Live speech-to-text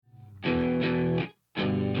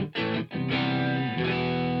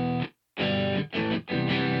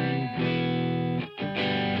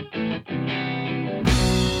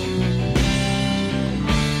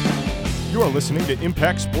You are listening to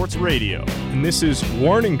Impact Sports Radio, and this is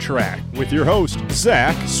Warning Track with your host,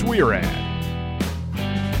 Zach Swierad.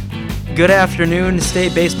 Good afternoon,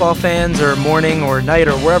 state baseball fans, or morning or night,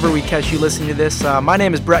 or wherever we catch you listening to this. My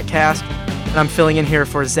name is Brett Cast, and I'm filling in here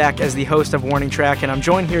for Zach as the host of Warning Track, and I'm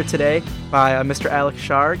joined here today by Mr. Alex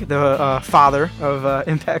Sharg, the father of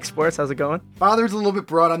Impact Sports. How's it going? Father's a little bit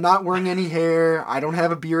broad. I'm not wearing any hair. I don't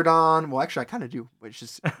have a beard on. Well, actually, I kind of do, which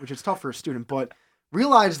is tough for a student. But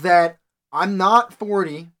realize that I'm not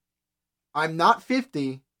 40. I'm not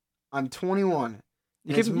 50. I'm 21.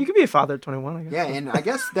 You could be a father at 21, I guess. Yeah, and I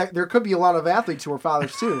guess that there could be a lot of athletes who are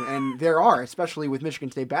fathers too, and there are, especially with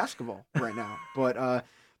Michigan State basketball right now.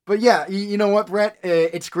 But yeah, you know what, Brett?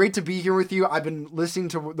 It's great to be here with you. I've been listening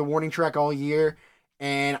to the Warning Track all year,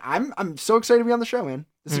 and I'm so excited to be on the show, man.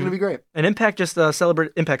 This is going to be great. And Impact just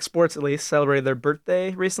Impact Sports, at least, celebrated their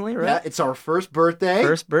birthday recently, right? Yeah, it's our first birthday.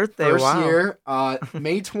 First wow. Year.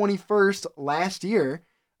 May 21st last year,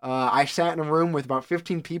 I sat in a room with about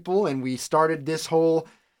 15 people, and we started this whole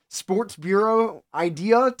sports bureau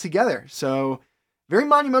idea together. So, very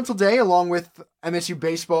monumental day, along with MSU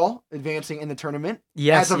baseball advancing in the tournament.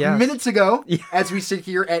 Yes, As of minutes ago, as we sit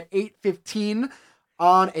here at 8:15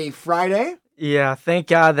 on a Friday. Yeah, thank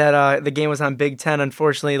God that the game was on Big Ten.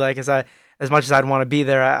 Unfortunately, as much as I'd want to be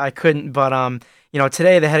there, I couldn't. But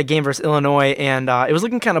today they had a game versus Illinois, and it was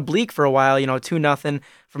looking kind of bleak for a while. 2-0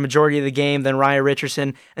 for majority of the game. Then Ryan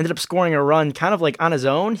Richardson ended up scoring a run, kind of like on his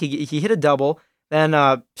own. He hit a double, then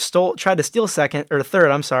tried to steal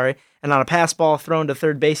third. And on a pass ball thrown to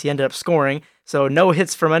third base, he ended up scoring. So no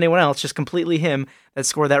hits from anyone else, just completely him that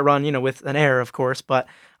scored that run. With an error, of course. But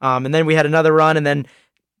and then we had another run, and then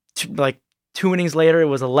 2 innings later, it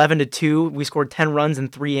was 11-2. We scored 10 runs in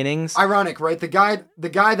 3 innings. Ironic, right? The guy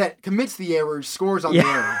that commits the error scores on the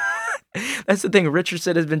error. That's the thing.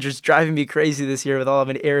 Richardson has been just driving me crazy this year with all of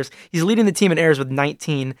his errors. He's leading the team in errors with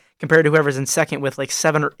 19 compared to whoever's in second with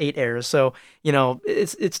 7 or 8 errors. So,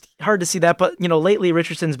 it's hard to see that. But, lately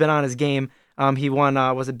Richardson's been on his game. He won,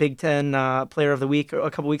 was a Big Ten Player of the Week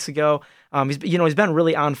a couple weeks ago. He's been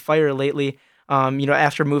really on fire lately.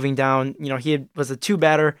 After moving down, he was a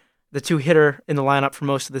 2-batter, the 2-hitter in the lineup for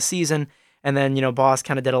most of the season. And then, Boss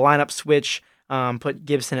kind of did a lineup switch, put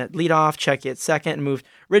Gibson at leadoff, Checky at second, and moved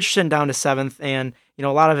Richardson down to 7th. And, a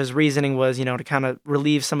lot of his reasoning was, to kind of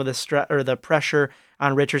relieve some of the pressure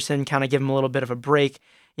on Richardson, kind of give him a little bit of a break,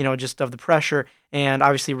 just of the pressure. And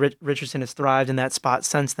obviously Richardson has thrived in that spot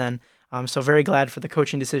since then. So very glad for the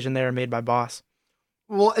coaching decision there made by Boss.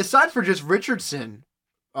 Well, aside for just Richardson,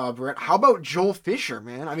 Brett, how about Joel Fisher,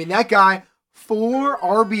 man? I mean, that guy... 4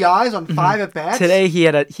 RBIs on 5 at-bats. Today he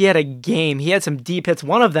had a game. He had some deep hits.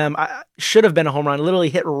 One of them should have been a home run. Literally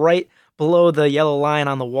hit right below the yellow line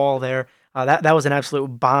on the wall there. That was an absolute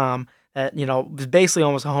bomb. That was basically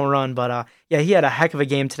almost a home run. But he had a heck of a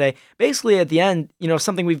game today. Basically at the end,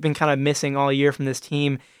 something we've been kind of missing all year from this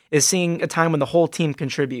team is seeing a time when the whole team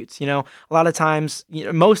contributes. A lot of times,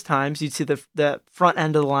 most times you'd see the front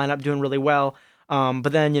end of the lineup doing really well.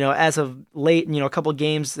 But then, as of late, a couple of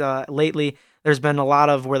games lately, there's been a lot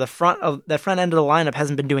of where the front end of the lineup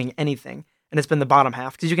hasn't been doing anything, and it's been the bottom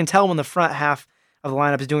half. Because you can tell when the front half of the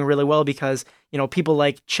lineup is doing really well because, people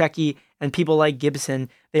like Checky and people like Gibson,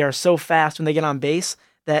 they are so fast when they get on base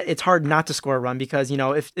that it's hard not to score a run because,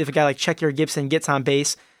 if a guy like Checky or Gibson gets on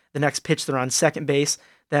base, the next pitch they're on second base,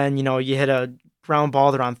 then, you hit a ground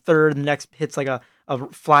ball, they're on third, the next hit's like a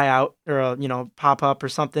fly out or a pop up or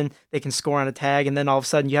something, they can score on a tag, and then all of a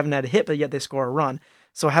sudden you haven't had a hit, but yet they score a run.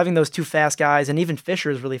 So having those 2 fast guys, and even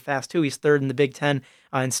Fisher is really fast too. He's 3rd in the Big Ten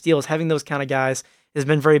in steals. Having those kind of guys has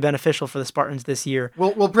been very beneficial for the Spartans this year.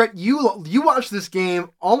 Well, Brett, you watched this game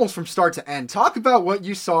almost from start to end. Talk about what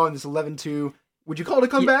you saw in this 11-2. Would you call it a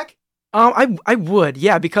comeback? I would,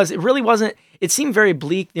 yeah, because it really wasn't. It seemed very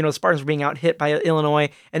bleak. The Spartans were being out hit by Illinois,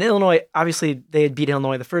 and Illinois, obviously, they had beat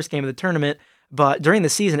Illinois the first game of the tournament. But during the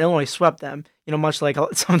season, Illinois swept them, much like a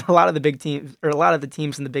lot of the big teams or a lot of the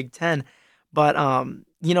teams in the Big Ten. But,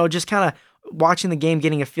 just kind of watching the game,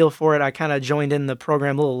 getting a feel for it, I kind of joined in the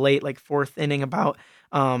program a little late, like 4th inning about.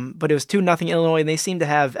 But it was 2-0 Illinois, and they seemed to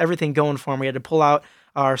have everything going for them. We had to pull out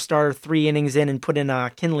our starter 3 innings in and put in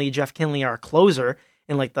Jeff Kinley, our closer,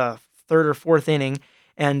 in like the 3rd or 4th inning.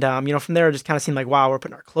 And, from there, it just kind of seemed like, wow, we're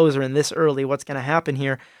putting our closer in this early. What's going to happen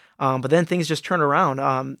here? But then things just turned around.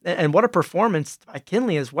 And what a performance by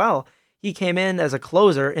Kinley as well. He came in as a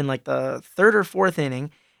closer in like the 3rd or 4th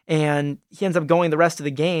inning, and he ends up going the rest of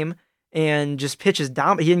the game and just pitches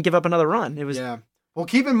down. He didn't give up another run. It was Well,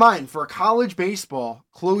 keep in mind, for college baseball,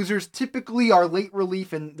 closers typically are late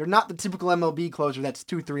relief, and they're not the typical MLB closer that's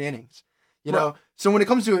 2-3 innings. You know, so when it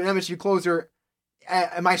comes to an MSU closer,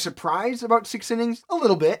 Am I surprised about 6 innings? A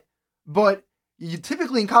little bit, but you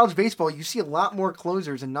typically in college baseball, you see a lot more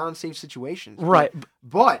closers in non-safe situations. Right.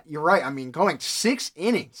 But you're right. I mean, going 6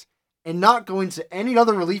 innings and not going to any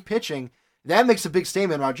other relief pitching, that makes a big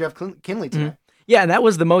statement about Jeff Kinley today. Mm-hmm. Yeah, and that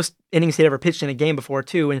was the most innings he'd ever pitched in a game before,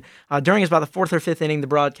 too. And during about the 4th or 5th inning, the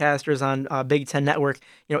broadcasters on Big Ten Network,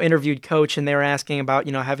 interviewed Coach, and they were asking about,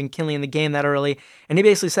 having Kinley in the game that early. And he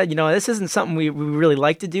basically said, this isn't something we really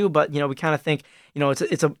like to do, but, we kind of think,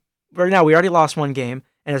 right now we already lost one game,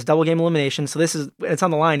 and it's double game elimination, so it's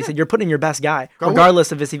on the line. He said, you're putting in your best guy,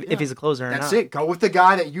 regardless of if he's a closer or not. That's it. Go with the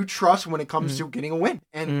guy that you trust when it comes to getting a win.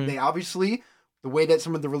 And they obviously, the way that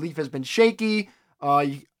some of the relief has been shaky,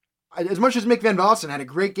 as much as Mick Van Vossen had a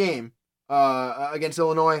great game against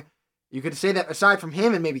Illinois, you could say that aside from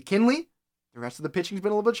him and maybe Kinley, the rest of the pitching's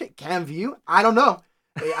been a little bit shaky. Cam View, I don't know.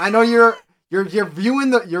 I know you're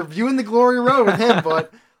viewing the glory road with him,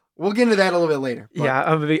 but we'll get into that a little bit later. But,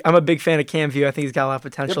 yeah, I'm a big fan of Cam View. I think he's got a lot of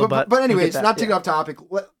potential. Yeah, but anyways, not to get off topic.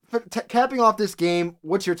 Capping off this game,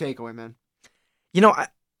 what's your takeaway, man?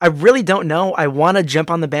 I really don't know. I want to jump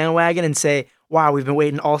on the bandwagon and say, wow, we've been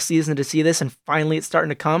waiting all season to see this, and finally it's starting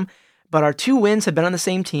to come. But our 2 wins have been on the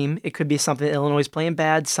same team. It could be something that Illinois is playing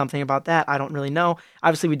bad, something about that. I don't really know.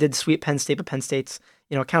 Obviously, we did sweep Penn State, but Penn State's,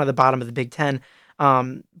 kind of the bottom of the Big Ten.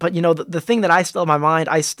 But, the thing that I still in my mind,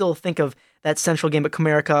 I still think of that Central game at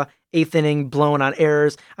Comerica, 8th inning, blown on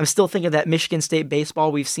errors. I'm still thinking of that Michigan State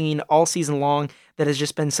baseball we've seen all season long that has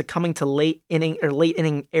just been succumbing to late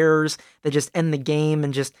inning errors that just end the game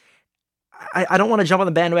and just... I don't want to jump on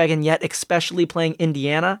the bandwagon yet, especially playing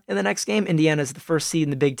Indiana in the next game. Indiana is the first seed in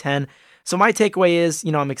the Big Ten. So my takeaway is,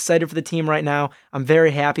 I'm excited for the team right now. I'm very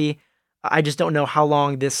happy. I just don't know how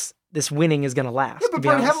long this winning is going to last. Yeah, but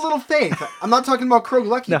Brian, have a little faith. I'm not talking about Krog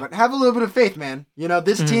Lucky, but have a little bit of faith, man.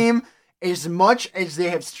 This team, as much as they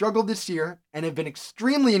have struggled this year and have been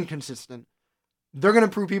extremely inconsistent, they're going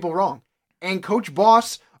to prove people wrong. And Coach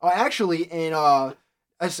Boss,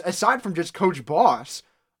 aside from just Coach Boss,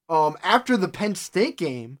 after the Penn State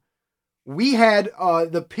game, we had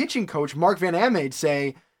the pitching coach, Mark Van Amade,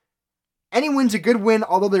 say, any win's a good win,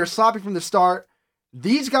 although they're sloppy from the start.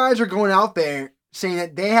 These guys are going out there saying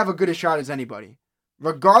that they have a good a shot as anybody.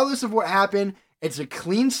 Regardless of what happened, it's a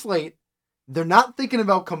clean slate. They're not thinking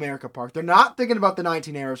about Comerica Park. They're not thinking about the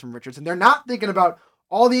 19 errors from Richardson. They're not thinking about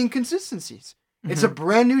all the inconsistencies. Mm-hmm. It's a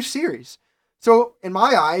brand new series. So, in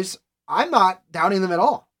my eyes, I'm not doubting them at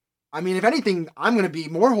all. I mean, if anything, I'm going to be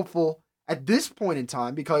more hopeful at this point in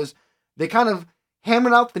time because they kind of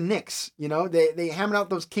hammered out the nicks, They hammered out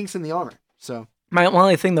those kinks in the armor. So my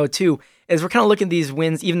only thing, though, too, is we're kind of looking at these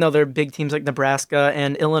wins, even though they're big teams like Nebraska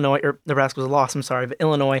and Illinois, or Nebraska was a loss, I'm sorry, but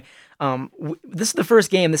Illinois. This is the first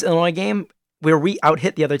game, this Illinois game, where we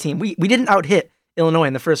out-hit the other team. We didn't out-hit Illinois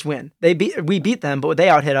in the first win. We beat them, but they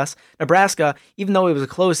out-hit us. Nebraska, even though it was a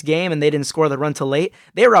close game and they didn't score the run till late,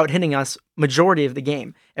 they were out-hitting us majority of the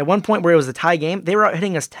game. At one point where it was a tie game, they were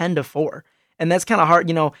out-hitting us 10-4. And that's kind of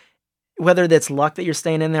hard, whether that's luck that you're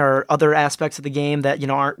staying in there or other aspects of the game that,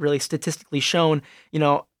 aren't really statistically shown,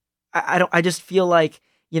 I just feel like,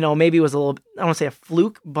 maybe it was a little, I don't want to say a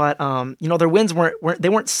fluke, but, their wins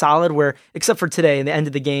weren't solid where, except for today, in the end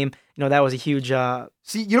of the game, that was a huge...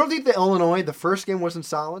 See, you don't think the Illinois, the first game wasn't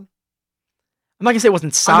solid? I'm not going to say it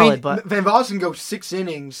wasn't solid, but... Van Vossen goes 6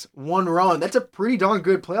 innings, 1 run. That's a pretty darn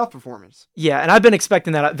good playoff performance. Yeah, and I've been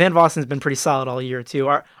expecting that. Van Vossen's been pretty solid all year, too.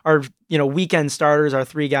 Our weekend starters, our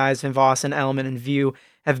 3 guys, Van Vossen, Elman, and View,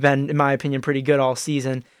 have been, in my opinion, pretty good all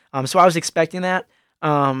season. So I was expecting that.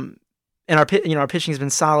 And our pitching has been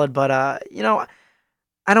solid, but, I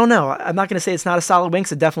don't know. I'm not going to say it's not a solid win,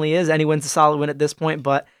 because it definitely is. Any win's a solid win at this point,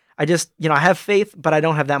 but I just, I have faith, but I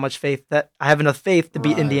don't have that much faith that I have enough faith to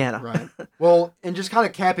beat Indiana. Right. Well, and just kind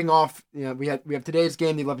of capping off, we have today's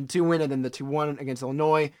game, the 11-2 win, and then the 2-1 against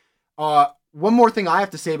Illinois. One more thing I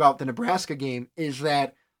have to say about the Nebraska game is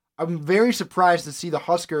that I'm very surprised to see the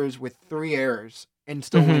Huskers with 3 errors and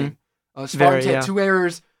still winning. Spartans had 2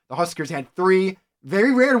 errors. The Huskers had 3.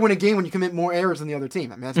 Very rare to win a game when you commit more errors than the other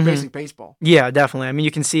team. I mean, that's basic baseball. Yeah, definitely. I mean,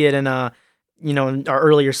 you can see it in in our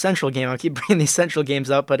earlier Central game. I keep bringing these Central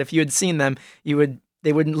games up, but if you had seen them, they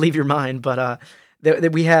wouldn't leave your mind. But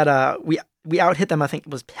we out hit them. I think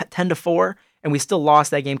it was 10-4, and we still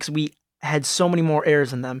lost that game because we had so many more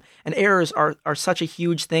errors in them. And errors are such a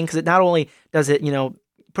huge thing because it not only does it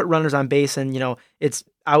put runners on base and it's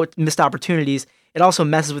out missed opportunities. It also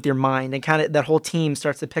messes with your mind and kind of that whole team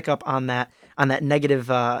starts to pick up on that negative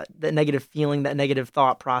feeling, that negative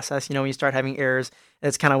thought process. When you start having errors,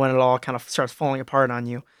 that's kind of when it all kind of starts falling apart on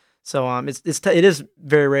you. So it is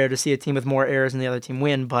very rare to see a team with more errors than the other team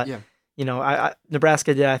win. But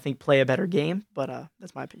Nebraska did, I think, play a better game, but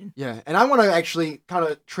that's my opinion. Yeah, and I want to actually kind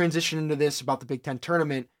of transition into this about the Big Ten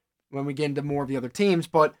tournament when we get into more of the other teams,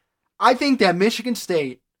 but I think that Michigan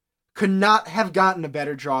State could not have gotten a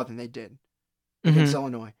better draw than they did against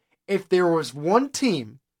Illinois. If there was one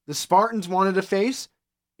team the Spartans wanted to face,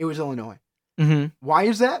 it was Illinois. Why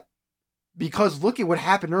is that? Because look at what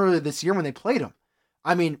happened earlier this year when they played them.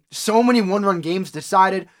 I mean, so many one-run games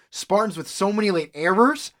decided, Spartans with so many late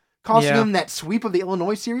errors, costing them that sweep of the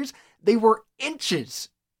Illinois series. They were inches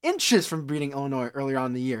from beating Illinois earlier on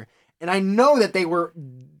in the year. And I know that they were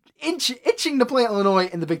itching to play Illinois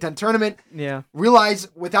in the Big Ten tournament. Yeah. Realize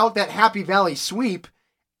without that Happy Valley sweep,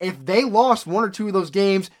 if they lost one or two of those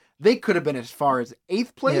games, they could have been as far as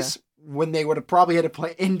 8th place when they would have probably had to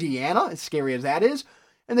play Indiana, as scary as that is.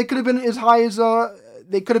 And they could have been as high as,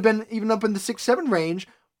 they could have been even up in the 6-7 range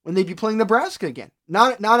when they'd be playing Nebraska again.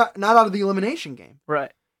 Not out of the elimination game.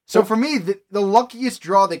 Right. So for me, the luckiest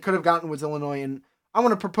draw they could have gotten was Illinois, and I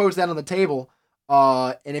want to propose that on the table.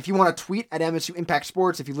 And if you want to tweet at MSU Impact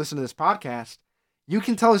Sports, if you listen to this podcast, you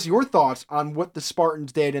can tell us your thoughts on what the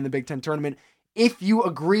Spartans did in the Big Ten tournament. If you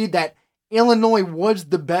agreed that Illinois was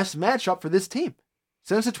the best matchup for this team,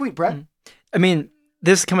 send us a tweet, Brett. I mean,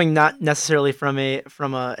 this is coming not necessarily from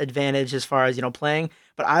a advantage as far as playing,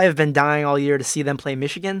 but I have been dying all year to see them play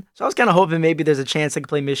Michigan. So I was kind of hoping maybe there's a chance they could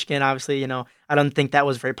play Michigan. Obviously, I don't think that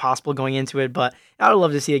was very possible going into it, but I would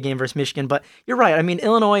love to see a game versus Michigan. But you're right. I mean,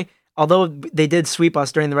 Illinois, although they did sweep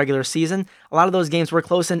us during the regular season, a lot of those games were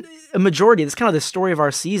close, and a majority. That's kind of the story of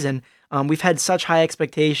our season. We've had such high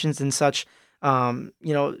expectations and such,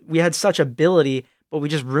 we had such ability, but we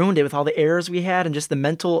just ruined it with all the errors we had and just the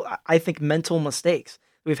mental mistakes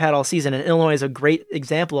we've had all season. And Illinois is a great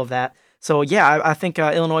example of that. So, yeah, I think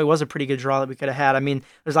Illinois was a pretty good draw that we could have had. I mean,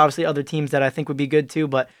 there's obviously other teams that I think would be good too,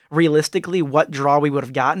 but realistically, what draw we would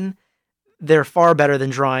have gotten, they're far better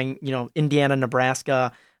than drawing, Indiana,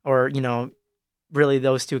 Nebraska, or, really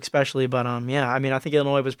those two especially. But, I mean, I think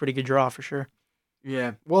Illinois was a pretty good draw for sure.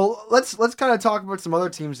 Yeah. Well, let's kind of talk about some other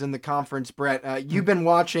teams in the conference, Brett. You've been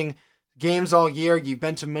watching games all year. You've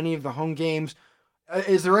been to many of the home games.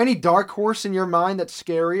 Is there any dark horse in your mind that's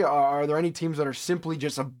scary? Are there any teams that are simply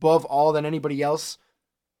just above all than anybody else?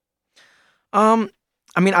 I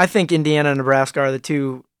mean, I think Indiana and Nebraska are the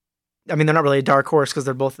two. I mean, they're not really a dark horse because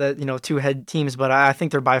they're both the two head teams, but I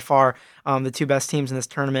think they're by far the two best teams in this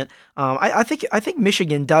tournament. I think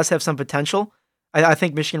Michigan does have some potential. I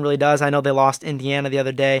think Michigan really does. I know they lost Indiana the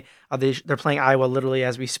other day. They're playing Iowa literally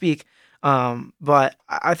as we speak. But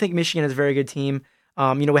I think Michigan is a very good team.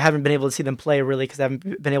 We haven't been able to see them play really because they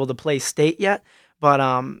haven't been able to play state yet. But,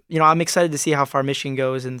 I'm excited to see how far Michigan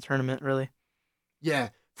goes in the tournament, really. Yeah.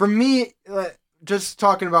 For me, just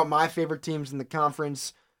talking about my favorite teams in the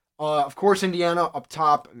conference, of course, Indiana up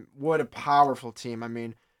top. What a powerful team. I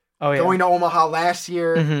mean, going to Omaha last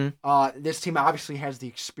year, this team obviously has the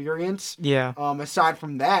experience. Yeah. Aside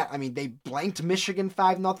from that, I mean, they blanked Michigan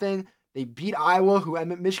 5-0. They beat Iowa, who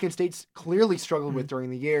Michigan State's clearly struggled with during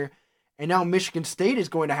the year. And now Michigan State is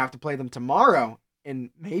going to have to play them tomorrow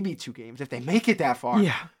in maybe 2 games if they make it that far.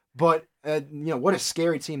 Yeah. But, what a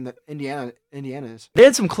scary team that Indiana is. They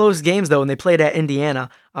had some close games, though, when they played at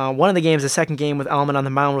Indiana. One of the games, the second game with Alman on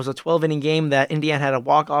the mound, was a 12-inning game that Indiana had a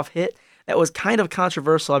walk-off hit. That was kind of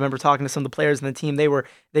controversial. I remember talking to some of the players in the team. They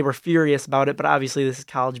were furious about it, but obviously this is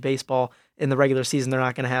college baseball. In the regular season, they're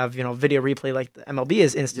not going to have video replay like the MLB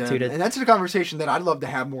is instituted. Yeah, and that's a conversation that I'd love to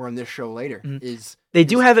have more on this show later. They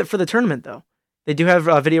do have it for the tournament, though. They do have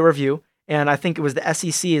video review, and I think it was the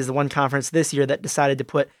SEC is the one conference this year that decided to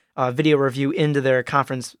put video review into their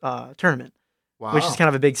conference tournament, which is kind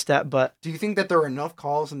of a big step. But do you think that there are enough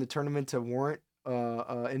calls in the tournament to warrant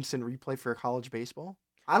instant replay for college baseball?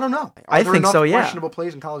 I don't know. I think so, yeah. Questionable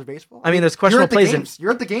plays in college baseball? I mean, there's questionable plays.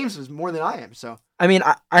 You're at the games more than I am, so. I mean,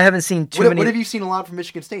 I haven't seen too many. What have you seen a lot from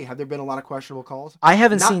Michigan State? Have there been a lot of questionable calls? I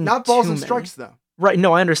haven't seen not balls and many. strikes, though. Right,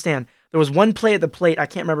 no, I understand. There was one play at the plate, I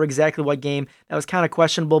can't remember exactly what game, that was kind of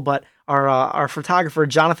questionable, but our photographer,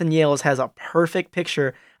 Jonathan Yales, has a perfect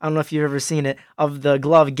picture, I don't know if you've ever seen it, of the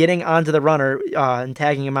glove getting onto the runner and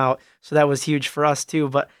tagging him out, so that was huge for us too,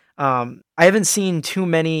 but I haven't seen too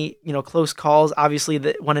many, close calls. Obviously,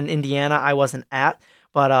 the one in Indiana I wasn't at,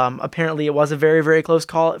 but apparently it was a very, very close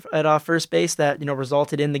call at first base that,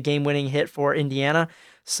 resulted in the game-winning hit for Indiana.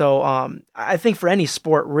 So I think for any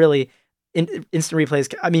sport, really, instant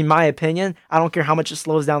replays, I mean, my opinion, I don't care how much it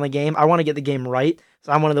slows down the game. I want to get the game right.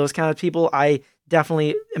 So I'm one of those kind of people. I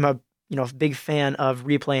definitely am a big fan of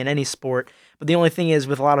replay in any sport. But the only thing is,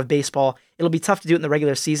 with a lot of baseball, it'll be tough to do it in the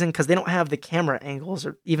regular season because they don't have the camera angles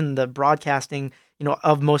or even the broadcasting,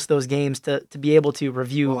 of most of those games to be able to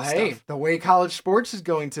review Well, hey, stuff. the way college sports is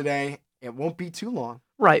going today, it won't be too long.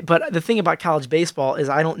 Right, but the thing about college baseball is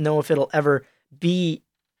I don't know if it'll ever be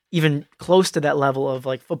even close to that level of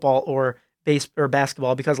like football or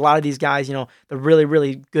basketball, because a lot of these guys, the really,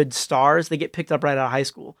 really good stars, they get picked up right out of high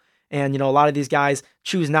school. And, a lot of these guys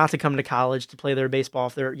choose not to come to college to play their baseball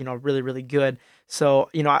if they're, really, really good. So,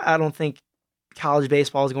 I don't think college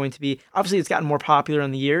baseball is going to be, obviously it's gotten more popular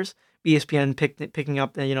in the years. ESPN picking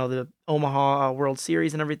up, the Omaha World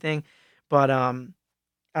Series and everything. But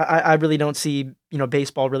I really don't see,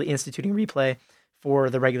 baseball really instituting replay for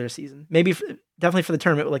the regular season. Maybe definitely for the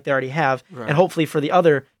tournament like they already have. Right. And hopefully for the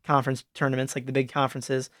other conference tournaments like the big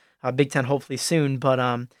conferences, Big Ten hopefully soon. But,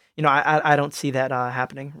 I don't see that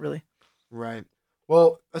happening really. Right.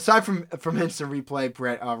 Well, aside from instant replay,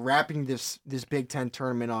 Brett, wrapping this Big Ten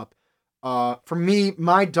tournament up, for me,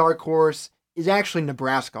 my dark horse is actually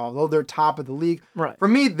Nebraska, although they're top of the league. Right. For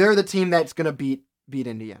me, they're the team that's going to beat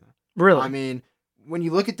Indiana. Really? I mean, when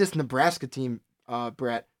you look at this Nebraska team,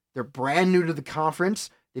 Brett, they're brand new to the conference.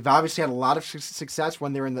 They've obviously had a lot of success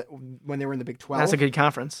when they were in the Big 12. That's a good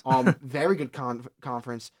conference. Very good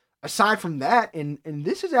conference. Aside from that, and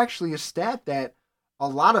this is actually a stat that a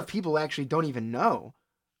lot of people actually don't even know,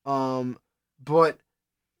 but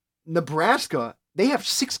Nebraska, they have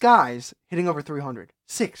 6 guys hitting over 300.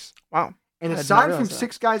 6. Wow. And I did not aside from realize that.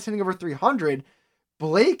 6 guys hitting over 300,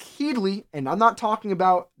 Blake Headley, and I'm not talking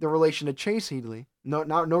about the relation to Chase Headley, no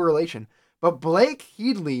relation, but Blake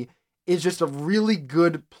Headley is just a really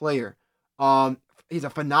good player. He's a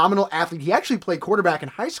phenomenal athlete. He actually played quarterback in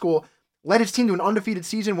high school, led his team to an undefeated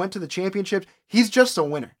season, went to the championship. He's just a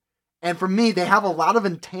winner. And for me, they have a lot of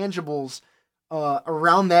intangibles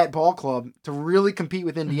around that ball club to really compete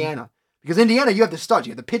with Indiana. Mm-hmm. Because Indiana, you have the studs.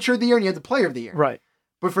 You have the pitcher of the year and you have the player of the year. Right.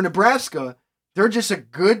 But for Nebraska, they're just a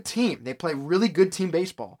good team. They play really good team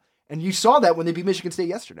baseball. And you saw that when they beat Michigan State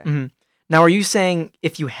yesterday. Mm-hmm. Now, are you saying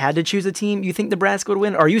if you had to choose a team, you think Nebraska would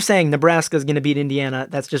win? Or are you saying Nebraska is going to beat Indiana?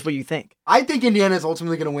 That's just what you think? I think Indiana is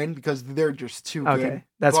ultimately going to win because they're just too good. Okay,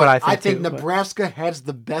 that's what I think. I think too, Nebraska has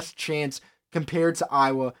the best chance compared to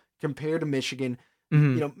Iowa, compared to Michigan.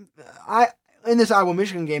 Mm-hmm. In this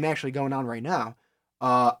Iowa-Michigan game actually going on right now,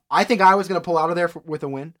 I think Iowa's going to pull out of there with a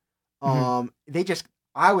win.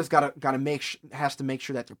 Iowa's has to make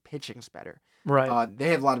sure that their pitching's better. Right. They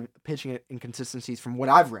have a lot of pitching inconsistencies from what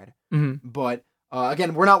I've read. Mm-hmm. But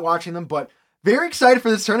again, we're not watching them. But very excited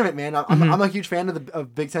for this tournament, man. I'm a huge fan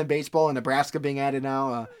of Big Ten baseball and Nebraska being added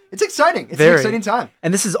now. It's exciting. It's an exciting time.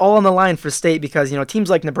 And this is all on the line for state because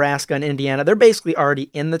teams like Nebraska and Indiana, they're basically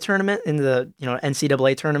already in the tournament, in the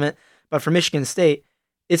NCAA tournament. But for Michigan State,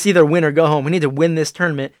 it's either win or go home. We need to win this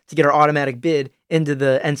tournament to get our automatic bid into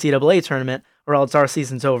the NCAA tournament, or else our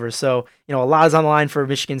season's over. So, a lot is on the line for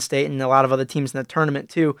Michigan State and a lot of other teams in the tournament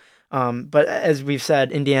too. But as we've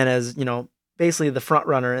said, Indiana is, basically the front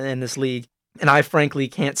runner in this league. And I frankly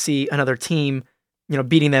can't see another team,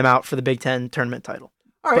 beating them out for the Big Ten tournament title.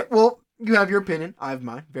 All right. Well, you have your opinion. I have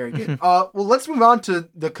mine. Very good. Well, let's move on to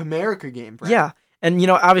the Comerica game, Brad. Yeah. And,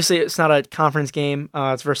 obviously it's not a conference game.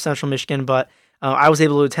 It's versus Central Michigan, but I was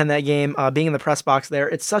able to attend that game, being in the press box there.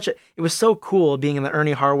 It was so cool being in the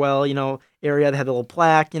Ernie Harwell, area. They had the little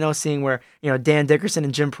plaque, seeing where, Dan Dickerson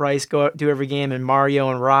and Jim Price do every game, and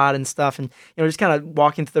Mario and Rod and stuff. And, just kind of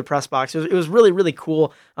walking through the press box. It was really, really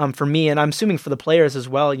cool for me. And I'm assuming for the players as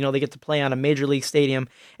well, they get to play on a major league stadium.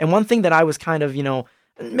 And one thing that I was kind of,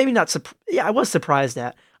 maybe not, I was surprised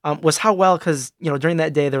at, was how well, because, during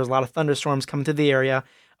that day, there was a lot of thunderstorms coming through the area,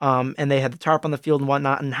 and they had the tarp on the field and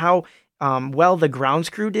whatnot, and how well the grounds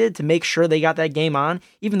crew did to make sure they got that game on,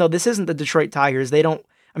 even though this isn't the Detroit Tigers. They don't,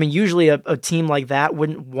 usually a team like that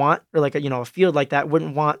wouldn't want, or like a field like that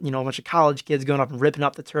wouldn't want, a bunch of college kids going up and ripping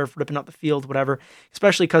up the turf, ripping up the field, whatever,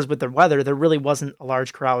 especially because with the weather, there really wasn't a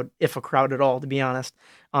large crowd, if a crowd at all, to be honest.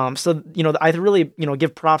 So, I really,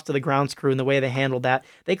 give props to the grounds crew and the way they handled that.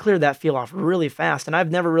 They cleared that field off really fast. And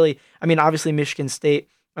I've never really, obviously Michigan State,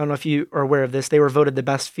 I don't know if you are aware of this, they were voted the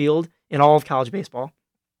best field in all of college baseball,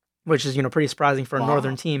 which is, pretty surprising for a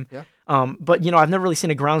northern team. Yeah. But, I've never really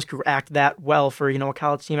seen a grounds crew act that well for, a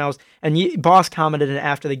college team. Boss commented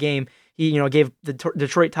after the game, he, gave the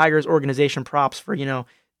Detroit Tigers organization props for,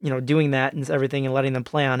 doing that and everything and letting them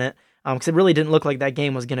play on it. Because it really didn't look like that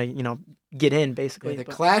game was going to, get in, basically. Yeah, the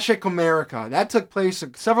Clash at Comerica. That took place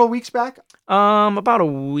several weeks back? About a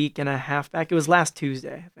week and a half back. It was last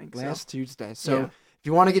Tuesday, I think. Last Tuesday. So if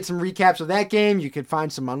you want to get some recaps of that game, you can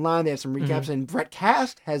find some online. They have some recaps. And Brett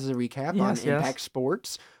Cast has a recap on Impact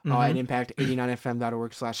Sports at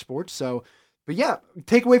impact89fm.org/sports. So, but yeah,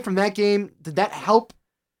 takeaway from that game, did that help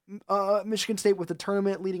Michigan State with the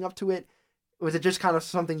tournament leading up to it? was it just kind of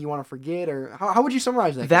something you want to forget, or how would you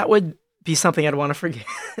summarize that? That game? would be something I'd want to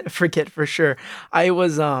forget for sure. I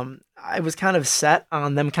was kind of set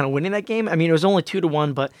on them kind of winning that game. I mean, it was only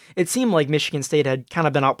 2-1, but it seemed like Michigan State had kind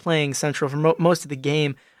of been outplaying Central for most of the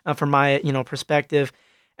game, from my perspective.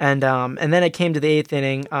 And then it came to the eighth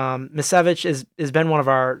inning. Misevich has been one of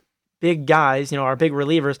our big guys, our big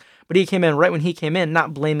relievers, but he came in right when he came in,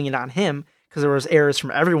 not blaming it on him because there was errors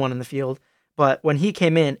from everyone in the field. But when he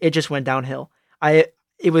came in, it just went downhill.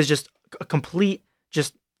 It was just a complete,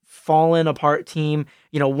 just fallen apart team.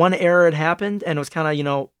 One error had happened and it was kind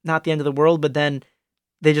of, not the end of the world, but then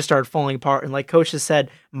they just started falling apart. And like Coach has said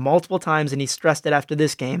multiple times, and he stressed it after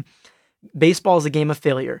this game, baseball is a game of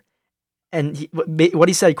failure. And what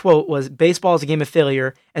he said, quote, was, baseball is a game of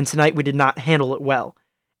failure, and tonight we did not handle it well.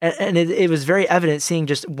 And it was very evident seeing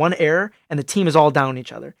just one error, and the team is all down on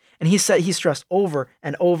each other. And he stressed over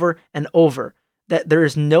and over and over that there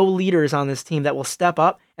is no leaders on this team that will step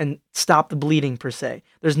up and stop the bleeding, per se.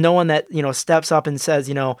 There's no one that, steps up and says,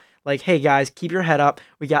 like, hey, guys, keep your head up.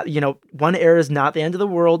 We got, one error is not the end of the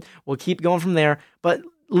world. We'll keep going from there. But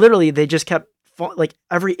literally, they just kept, like,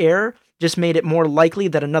 every error just made it more likely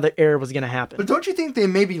that another error was going to happen. But don't you think they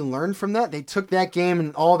maybe learned from that? They took that game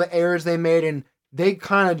and all the errors they made, and they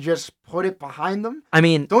kind of just put it behind them? I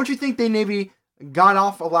mean, don't you think they maybe got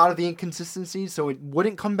off a lot of the inconsistencies so it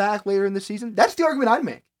wouldn't come back later in the season? That's the argument I'd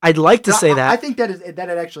make. I'd like to say that. I think that it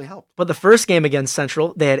actually helped. But the first game against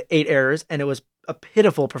Central, they had 8 errors, and it was a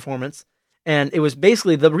pitiful performance. And it was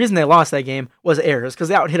basically the reason they lost that game was errors, because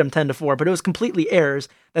they out hit them 10-4, but it was completely errors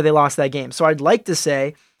that they lost that game. So I'd like to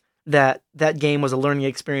say that game was a learning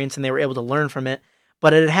experience and they were able to learn from it.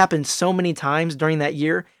 But it had happened so many times during that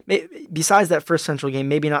year, besides that first Central game,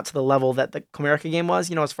 maybe not to the level that the Comerica game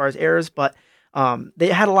was, as far as errors, but they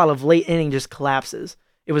had a lot of late inning just collapses.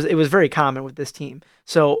 It was very common with this team.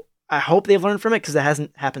 So I hope they've learned from it, because it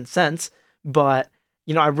hasn't happened since. But,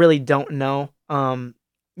 I really don't know.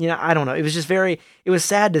 I don't know. It was just it was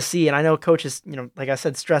sad to see. And I know Coach has, like I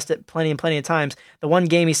said, stressed it plenty of times. The one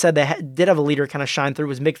game he said they did have a leader kind of shine through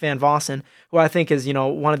was Mick Van Vossen, who I think is,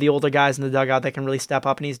 one of the older guys in the dugout that can really step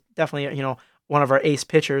up. And he's definitely, one of our ace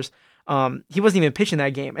pitchers. He wasn't even pitching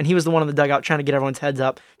that game, and he was the one in the dugout trying to get everyone's heads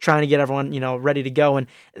up, trying to get everyone, ready to go. And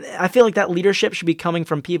I feel like that leadership should be coming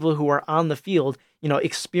from people who are on the field,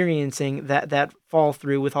 experiencing that fall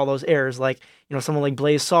through with all those errors, like, someone like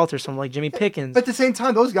Blaze Salter, someone like Jimmy Pickens. But at the same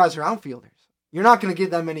time, those guys are outfielders. You're not going to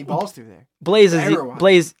get that many balls through there. Blaze,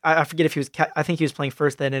 I forget if he was, I think he was playing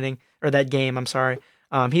first that inning, or that game, I'm sorry.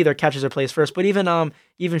 He either catches or plays first. But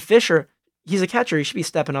even Fisher, he's a catcher. He should be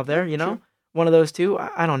stepping up there, True. One of those two.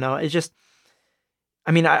 I don't know. It's just,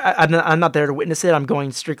 I mean, I'm not there to witness it. I'm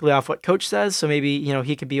going strictly off what Coach says. So maybe,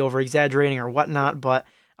 he could be over-exaggerating or whatnot. But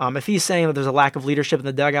if he's saying that there's a lack of leadership in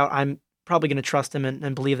the dugout, I'm probably going to trust him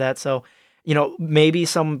and believe that. So, maybe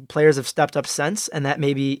some players have stepped up since, and that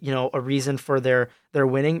may be, a reason for their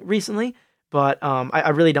winning recently. But I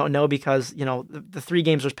really don't know, because, the 3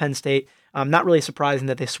 games was Penn State. Not really surprising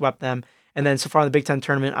that they swept them. And then so far in the Big Ten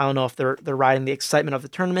tournament, I don't know if they're riding the excitement of the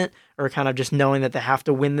tournament, or kind of just knowing that they have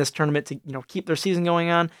to win this tournament to, keep their season going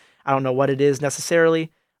on. I don't know what it is necessarily.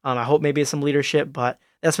 I hope maybe it's some leadership, but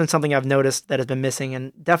that's been something I've noticed that has been missing.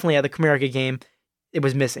 And definitely at the Comerica game, it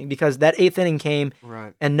was missing, because that 8th inning came,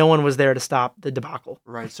 right, and no one was there to stop the debacle.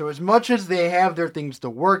 Right. So as much as they have their things to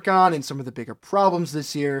work on and some of the bigger problems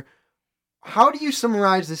this year, how do you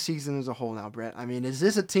summarize the season as a whole now, Brett? I mean, is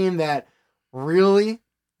this a team that really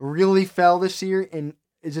fell this year? And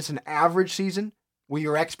is this an average season? Were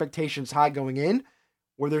your expectations high going in?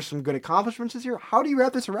 Were there some good accomplishments this year? How do you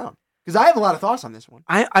wrap this around? Because I have a lot of thoughts on this one.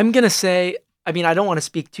 I'm going to say, I mean, I don't want to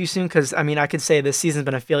speak too soon, because, I mean, I could say this season's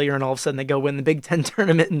been a failure and all of a sudden they go win the Big Ten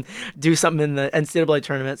tournament and do something in the NCAA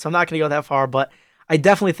tournament. So I'm not going to go that far, but I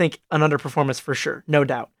definitely think an underperformance for sure. No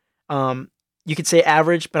doubt. You could say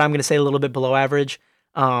average, but I'm going to say a little bit below average.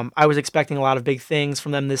 I was expecting a lot of big things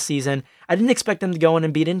from them this season. I didn't expect them to go in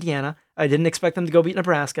and beat Indiana. I didn't expect them to go beat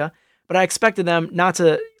Nebraska, but I expected them not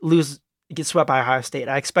to get swept by Ohio State.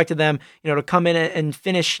 I expected them, to come in and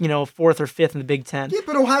finish, 4th or 5th in the Big Ten. Yeah,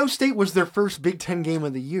 but Ohio State was their first Big Ten game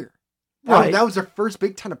of the year. Right. That was their first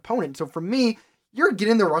Big Ten opponent. So for me, you're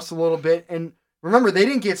getting the rust a little bit. And remember, they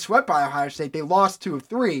didn't get swept by Ohio State. They lost 2 of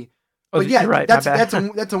 3. But yeah, right, that's a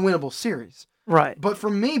winnable series. Right. But for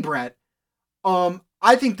me, Brett,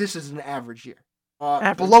 I think this is an average year.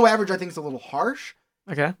 Average. Below average, I think, is a little harsh.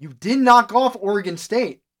 Okay. You did knock off Oregon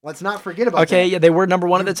State. Let's not forget about that. Okay, yeah, they were number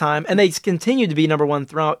 1 at the time, and they continued to be number 1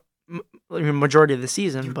 throughout the majority of the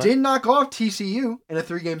season. You did knock off TCU in a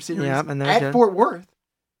 3-game series and at Fort Worth.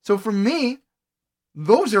 So for me,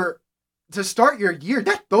 those are to start your year,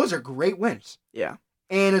 those are great wins. Yeah.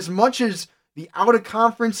 And as much as the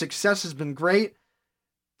out-of-conference success has been great,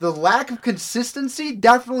 the lack of consistency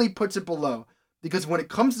definitely puts it below. Because when it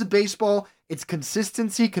comes to baseball, it's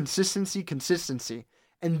consistency, consistency, consistency.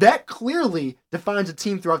 And that clearly defines a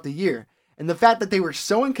team throughout the year. And the fact that they were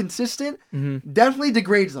so inconsistent definitely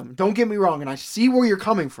degrades them. Don't get me wrong, and I see where you're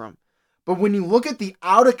coming from. But when you look at the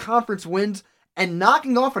out-of-conference wins and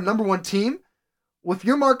knocking off a number one team, if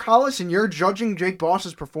you're Mark Hollis and you're judging Jake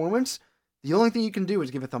Boss's performance, the only thing you can do is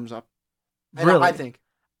give a thumbs up. And really? I think.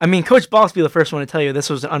 I mean, Coach Boss be the first one to tell you this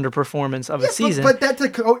was an underperformance of a season. But that's a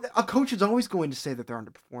coach is always going to say that they're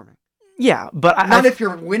underperforming. Yeah, but not if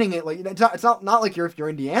you're winning it. Like it's not like if you're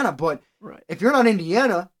Indiana, but if you're not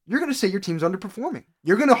Indiana, you're going to say your team's underperforming.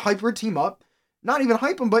 You're going to hype your team up, not even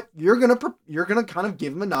hype them, but you're going to kind of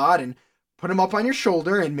give them a nod and put them up on your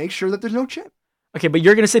shoulder and make sure that there's no chip. Okay, but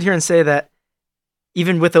you're going to sit here and say that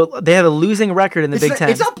even with they have a losing record in the Big Ten.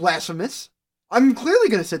 It's not blasphemous. I'm clearly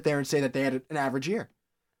going to sit there and say that they had an average year.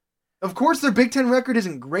 Of course, their Big Ten record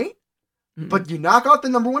isn't great, but you knock out the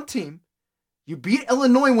number one team. You beat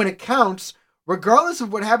Illinois when it counts. Regardless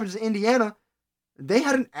of what happens to Indiana, they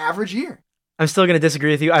had an average year. I'm still going to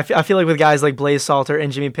disagree with you. I feel like with guys like Blaze Salter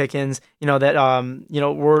and Jimmy Pickens, that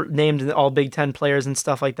were named all Big Ten players and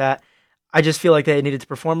stuff like that. I just feel like they needed to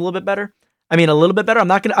perform a little bit better. I mean, a little bit better. I'm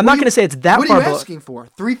not going to say it's that far. What are you asking for?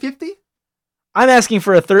 350? I'm asking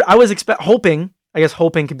for a third. I was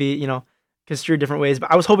hoping could be, construed different ways,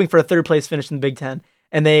 but I was hoping for a third place finish in the Big Ten.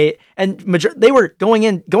 And they were going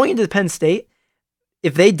into Penn State.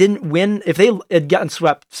 If they didn't win, if they had gotten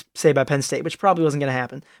swept, say by Penn State, which probably wasn't going to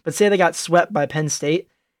happen, but say they got swept by Penn State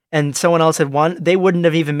and someone else had won, they wouldn't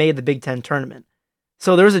have even made the Big Ten tournament.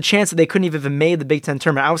 So there was a chance that they couldn't have even made the Big Ten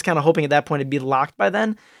tournament. I was kind of hoping at that point it'd be locked by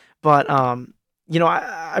then, but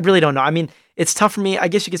I really don't know. I mean, it's tough for me. I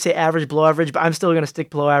guess you could say average, below average, but I'm still going to stick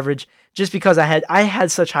below average just because I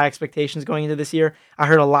had such high expectations going into this year. I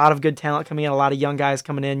heard a lot of good talent coming in, a lot of young guys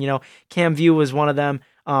coming in. Cam View was one of them.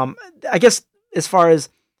 I guess as far as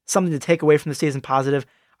something to take away from the season positive,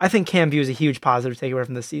 I think Cam View is a huge positive to take away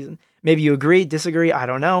from this season. Maybe you agree, disagree, I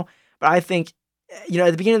don't know. But I think, at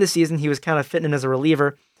the beginning of the season, he was kind of fitting in as a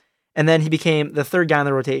reliever, and then he became the third guy in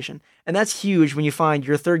the rotation. And that's huge when you find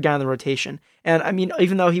your third guy in the rotation. And I mean,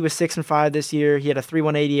 even though he was 6-5 this year, he had a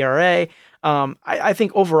 3.18 ERA. I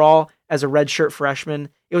think overall, as a redshirt freshman,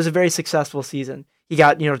 it was a very successful season. He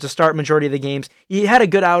got, to start majority of the games. He had a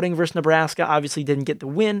good outing versus Nebraska, obviously didn't get the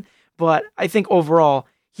win, but I think overall,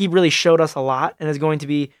 he really showed us a lot and is going to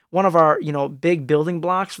be one of our, big building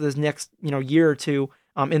blocks for this next, year or two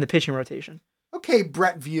in the pitching rotation. Okay,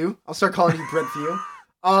 Brett View. I'll start calling you Brett View.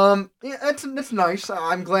 Yeah, that's nice.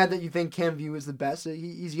 I'm glad that you think Cam View is the best.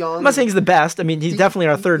 He's young. I'm not saying he's the best. I mean, he's definitely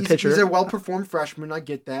our third pitcher. He's a well-performed freshman. I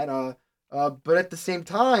get that. But at the same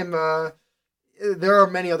time, there are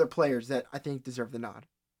many other players that I think deserve the nod.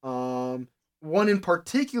 One in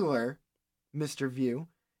particular, Mr. View,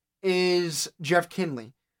 is Jeff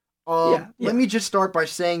Kinley. Let me just start by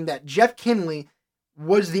saying that Jeff Kinley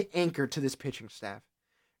was the anchor to this pitching staff.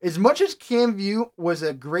 As much as Cam View was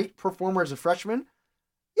a great performer as a freshman,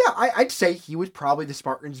 I'd say he was probably the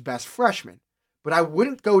Spartans' best freshman. But I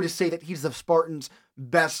wouldn't go to say that he's the Spartans'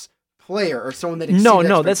 best player or someone that exceeded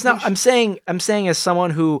No, that's not. I'm saying as someone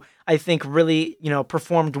who I think really,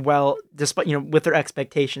 performed well despite, with their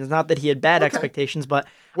expectations. Not that he had bad expectations, but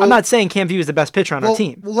I'm not saying Cam View is the best pitcher on our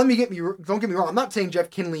team. Well, don't get me wrong. I'm not saying Jeff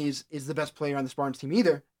Kinley is the best player on the Spartans team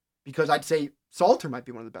either, because I'd say Salter might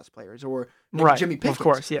be one of the best players, or maybe Jimmy Pickens. Of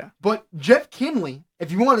course, yeah. But Jeff Kinley,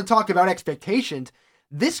 if you want to talk about expectations,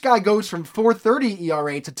 this guy goes from 4.30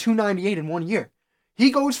 ERA to 2.98 in 1 year. He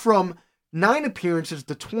goes from 9 appearances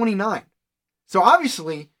to 29. So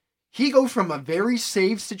obviously, he goes from a very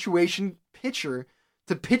save situation pitcher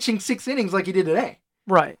to pitching 6 innings like he did today.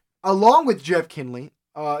 Right. Along with Jeff Kinley,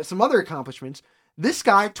 some other accomplishments. This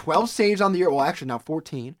guy, 12 saves on the year. Well, actually now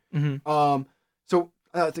 14. Mm-hmm.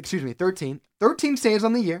 13. 13 saves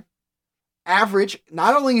on the year. Average,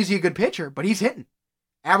 not only is he a good pitcher, but he's hitting.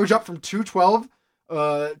 Average up from 212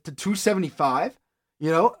 to 275.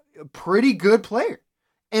 A pretty good player.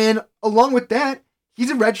 And along with that, he's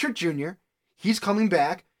a redshirt junior. He's coming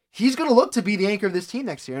back. He's going to look to be the anchor of this team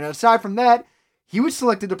next year. And aside from that, he was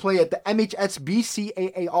selected to play at the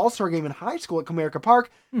MHSBCAA All-Star Game in high school at Comerica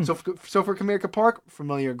Park. So for Comerica Park,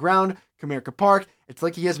 familiar ground, Comerica Park, it's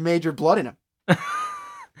like he has major blood in him. I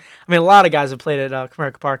mean, a lot of guys have played at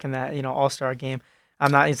Comerica Park in that, All-Star game.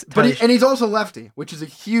 I'm not But entirely and he's also lefty, which is a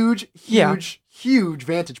huge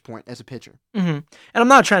vantage point as a pitcher. And I'm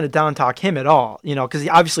not trying to down talk him at all, because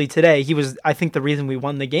obviously today he was, I think, the reason we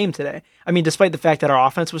won the game today. I mean, despite the fact that our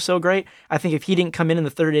offense was so great, I think if he didn't come in the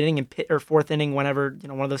third inning or fourth inning, whenever,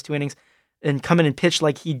 one of those 2 innings, and come in and pitch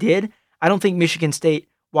like he did, I don't think Michigan State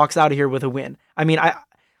walks out of here with a win. I mean,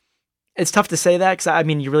 it's tough to say that because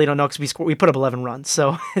you really don't know because we put up 11 runs,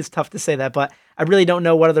 so it's tough to say that. But I really don't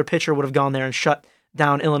know what other pitcher would have gone there and shut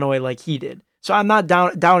down Illinois like he did. So I'm not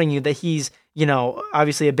doubting you that he's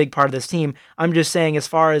obviously a big part of this team. I'm just saying as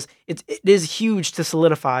far as it is huge to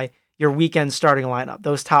solidify your weekend starting lineup.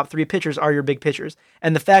 Those top 3 pitchers are your big pitchers.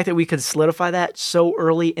 And the fact that we could solidify that so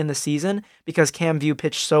early in the season because Cam View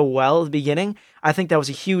pitched so well at the beginning, I think that was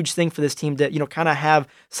a huge thing for this team to, kind of have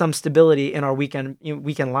some stability in our weekend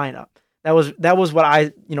lineup. That was what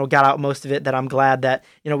I, got out most of it, that I'm glad that,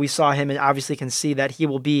 we saw him and obviously can see that he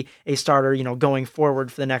will be a starter, going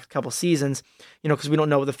forward for the next couple seasons, because we don't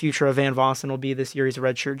know what the future of Van Vossen will be this year. He's a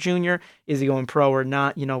redshirt junior. Is he going pro or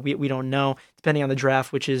not? We don't know, depending on the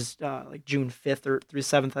draft, which is like June 5th or through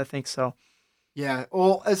 7th, I think so. Yeah,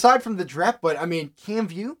 well, aside from the draft, but Cam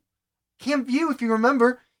View, if you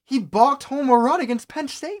remember, he balked home a run against Penn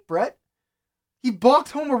State, Brett. He balked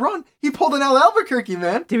home a run. He pulled an Al Albuquerque,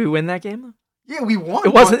 man. Did we win that game? Yeah, we won.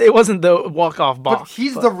 It wasn't the walk-off balk. But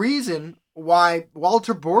he's the reason why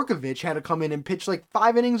Walter Borkovich had to come in and pitch like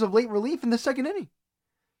 5 innings of late relief in the second inning.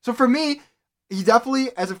 So for me, he definitely,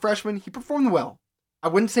 as a freshman, he performed well. I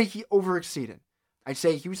wouldn't say he overexceeded. I'd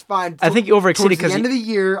say he was fine. I think he overexceeded because the end of the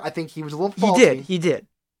year, I think he was a little faulty. He did.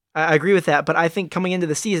 I agree with that. But I think coming into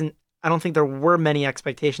the season, I don't think there were many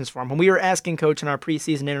expectations for him. When we were asking Coach in our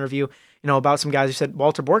preseason interview, about some guys who said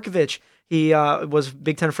Walter Borkovich, he was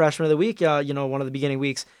Big Ten Freshman of the Week, one of the beginning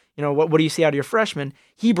weeks. What do you see out of your freshman?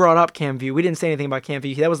 He brought up Cam View. We didn't say anything about Cam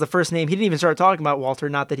View. That was the first name. He didn't even start talking about Walter.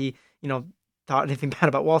 Not that he, thought anything bad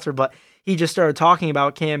about Walter, but he just started talking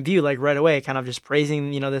about Cam View like right away, kind of just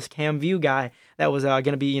praising, this Cam View guy that was going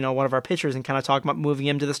to be, one of our pitchers, and kind of talking about moving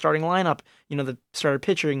him to the starting lineup, the starter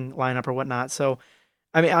pitching lineup or whatnot. So,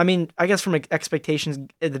 I guess from expectations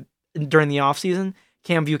during the offseason,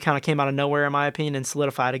 Cam View kind of came out of nowhere, in my opinion, and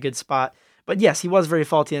solidified a good spot. But yes, he was very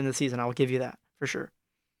faulty in the season. I will give you that for sure.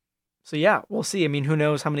 So yeah, we'll see. Who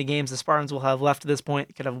knows how many games the Spartans will have left at this point?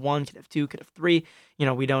 It could have 1, could have 2, could have 3.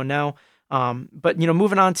 We don't know. But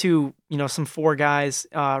moving on to some 4 guys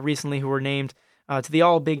recently who were named to the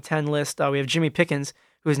All Big Ten list. We have Jimmy Pickens,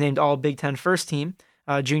 who was named All Big Ten first team.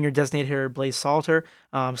 Junior designated hitter Blaise Salter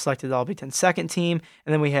selected the All Big Ten second team.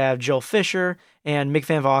 And then we have Joel Fisher and Mick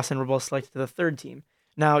Van Vossen were both selected to the third team.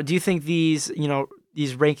 Now, do you think these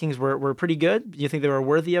rankings were pretty good? Do you think they were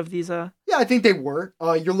worthy of these? Yeah, I think they were.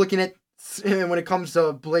 You're looking at, when it comes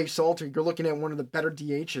to Blaise Salter, you're looking at one of the better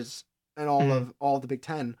DHs in all of the Big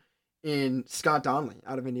Ten in Scott Donnelly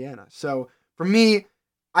out of Indiana. So for me,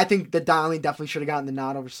 I think that Donnelly definitely should have gotten the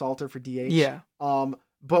nod over Salter for DH. Yeah.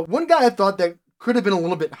 But one guy I thought that could have been a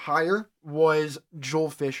little bit higher was Joel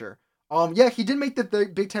Fisher. Yeah, he did make the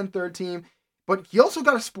Big Ten third team, but he also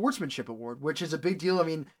got a sportsmanship award, which is a big deal.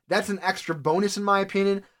 That's an extra bonus in my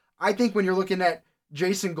opinion. I think when you're looking at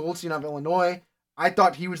Jason Goldstein of Illinois, I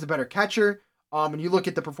thought he was the better catcher. And you look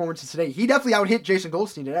at the performances today, he definitely out-hit Jason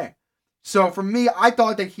Goldstein today. So for me, I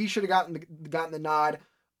thought that he should have gotten the nod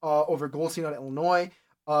over Goldstein out of Illinois.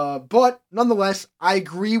 But nonetheless, I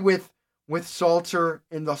agree with Salter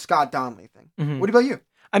in the Scott Donnelly thing. Mm-hmm. What about you?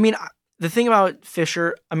 The thing about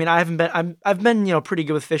Fisher, I've been pretty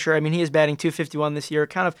good with Fisher. He is batting .251 this year,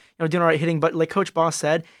 kind of doing all right hitting. But like Coach Boss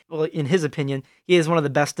said, well, in his opinion, he is one of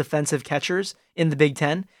the best defensive catchers in the Big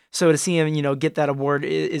Ten. So to see him get that award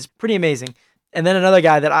is pretty amazing. And then another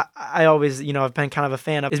guy that I always have been kind of a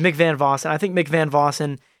fan of is Mick Van Vossen. I think Mick Van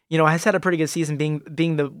Vossen has had a pretty good season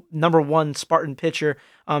being the number 1 Spartan pitcher.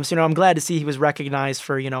 So I'm glad to see he was recognized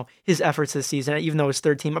for his efforts this season, even though it's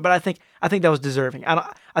third team. But I think that was deserving.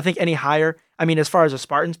 I think any higher. As far as a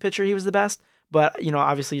Spartans pitcher, he was the best. But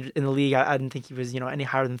obviously in the league, I didn't think he was any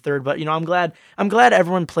higher than third. But I'm glad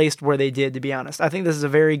everyone placed where they did. To be honest, I think this is a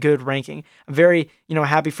very good ranking. I'm very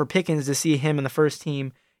happy for Pickens to see him in the first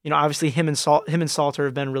team. Obviously him and Salter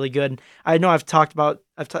have been really good. I know I've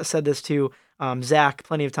said this to Zach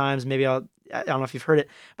plenty of times. Maybe I don't know if you've heard it,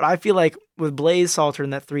 but I feel like with Blaise Salter in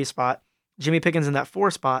that 3 spot, Jimmy Pickens in that 4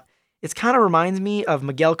 spot, It kind of reminds me of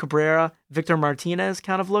Miguel Cabrera, Victor Martinez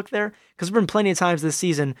kind of look there. Because there have been plenty of times this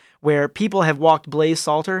season where people have walked Blaise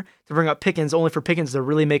Salter to bring up Pickens, only for Pickens to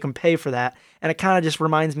really make him pay for that. And it kind of just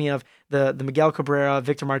reminds me of the Miguel Cabrera,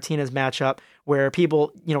 Victor Martinez matchup, where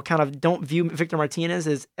people, kind of don't view Victor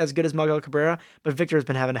Martinez as good as Miguel Cabrera, but Victor has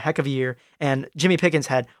been having a heck of a year. And Jimmy Pickens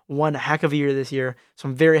had one heck of a year this year. So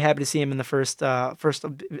I'm very happy to see him in the first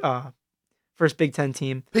Big Ten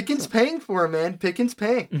team. Pickens paying for him, man. Pickens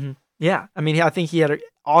paying. Mm-hmm. Yeah. I mean, I think he had an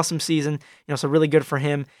awesome season, so really good for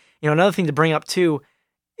him. Another thing to bring up too,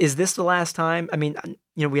 is this the last time? I mean,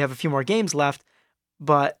 we have a few more games left,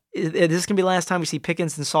 but is this going to be the last time we see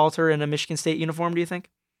Pickens and Salter in a Michigan State uniform, do you think?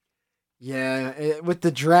 Yeah, with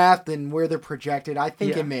the draft and where they're projected, I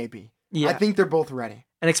think it may be. Yeah. I think they're both ready.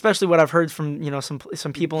 And especially what I've heard from,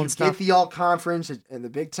 some people and stuff. Get the All-Conference and the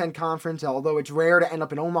Big Ten Conference, although it's rare to end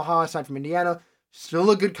up in Omaha aside from Indiana,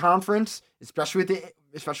 still a good conference, especially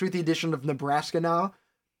with the addition of Nebraska now.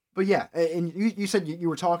 But yeah, and you said you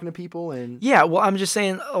were talking to people and... Yeah, well, I'm just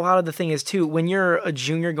saying a lot of the thing is, too, when you're a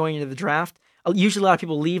junior going into the draft, usually a lot of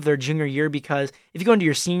people leave their junior year because if you go into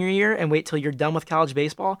your senior year and wait till you're done with college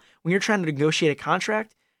baseball, when you're trying to negotiate a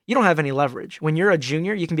contract, you don't have any leverage. When you're a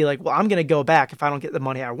junior, you can be like, well, I'm going to go back if I don't get the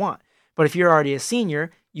money I want. But if you're already a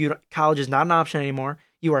senior, college is not an option anymore.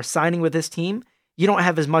 You are signing with this team. You don't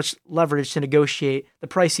have as much leverage to negotiate the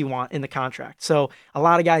price you want in the contract. So a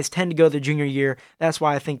lot of guys tend to go their junior year. That's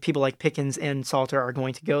why I think people like Pickens and Salter are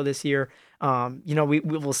going to go this year. We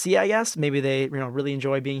will see, I guess. Maybe they really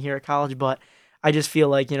enjoy being here at college, but I just feel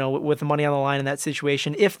like, with the money on the line in that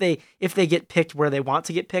situation, if they get picked where they want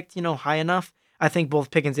to get picked, high enough, I think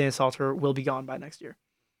both Pickens and Salter will be gone by next year.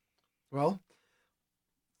 Well,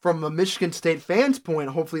 from a Michigan State fan's point,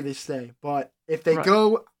 hopefully they stay. But if they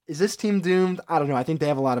go, is this team doomed? I don't know. I think they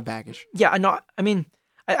have a lot of baggage. Yeah, I mean,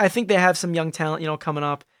 I think they have some young talent, coming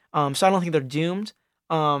up. So I don't think they're doomed.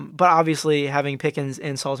 But obviously having Pickens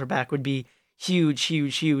and Salter back would be huge,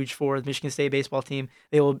 huge, huge for the Michigan State baseball team.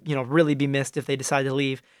 They will, really be missed if they decide to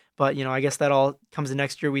leave. But, I guess that all comes in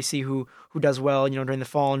next year. We see who does well, during the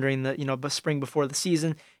fall and during the, spring before the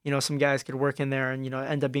season. Some guys could work in there and,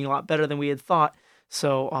 end up being a lot better than we had thought.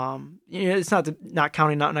 So, it's not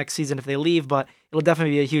counting out next season if they leave, but it'll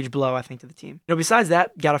definitely be a huge blow, I think, to the team. Besides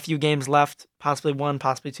that, got a few games left, possibly one,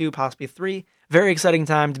 possibly two, possibly three. Very exciting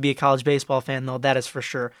time to be a college baseball fan, though, that is for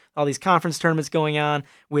sure. All these conference tournaments going on,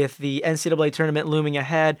 with the NCAA tournament looming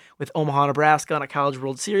ahead, with Omaha, Nebraska, and a College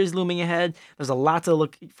World Series looming ahead. There's a lot to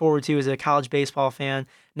look forward to as a college baseball fan.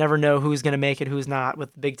 Never know who's going to make it, who's not,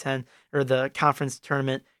 with the Big Ten or the conference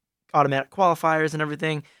tournament automatic qualifiers and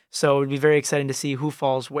everything. So it would be very exciting to see who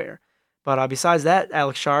falls where. But besides that,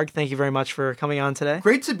 Alex Sharg, thank you very much for coming on today.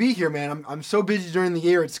 Great to be here, man. I'm so busy during the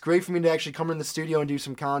year. It's great for me to actually come in the studio and do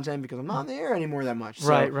some content because I'm not in the air anymore that much.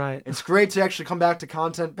 So right. It's great to actually come back to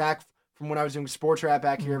content back from when I was doing Sports Rap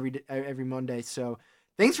back here every Monday. So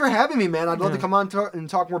thanks for having me, man. I'd love to come on and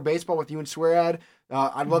talk more baseball with you and Swearad.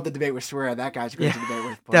 I'd love to debate with Swearad. That guy's great to debate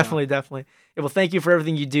with. But, definitely. Yeah, well, thank you for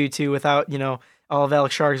everything you do, too. Without, all of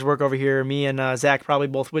Alex Sharg's work over here, me and Zach probably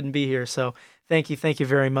both wouldn't be here. So thank you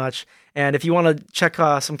very much. And if you want to check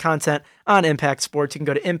some content on Impact Sports, you can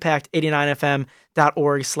go to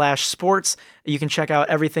impact89fm.org/sports. You can check out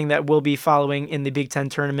everything that we'll be following in the Big Ten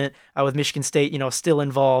tournament with Michigan State, still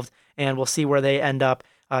involved, and we'll see where they end up.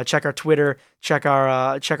 Check our Twitter, check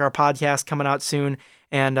our podcast coming out soon.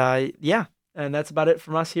 And and that's about it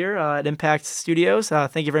from us here at Impact Studios.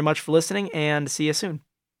 Thank you very much for listening, and see you soon.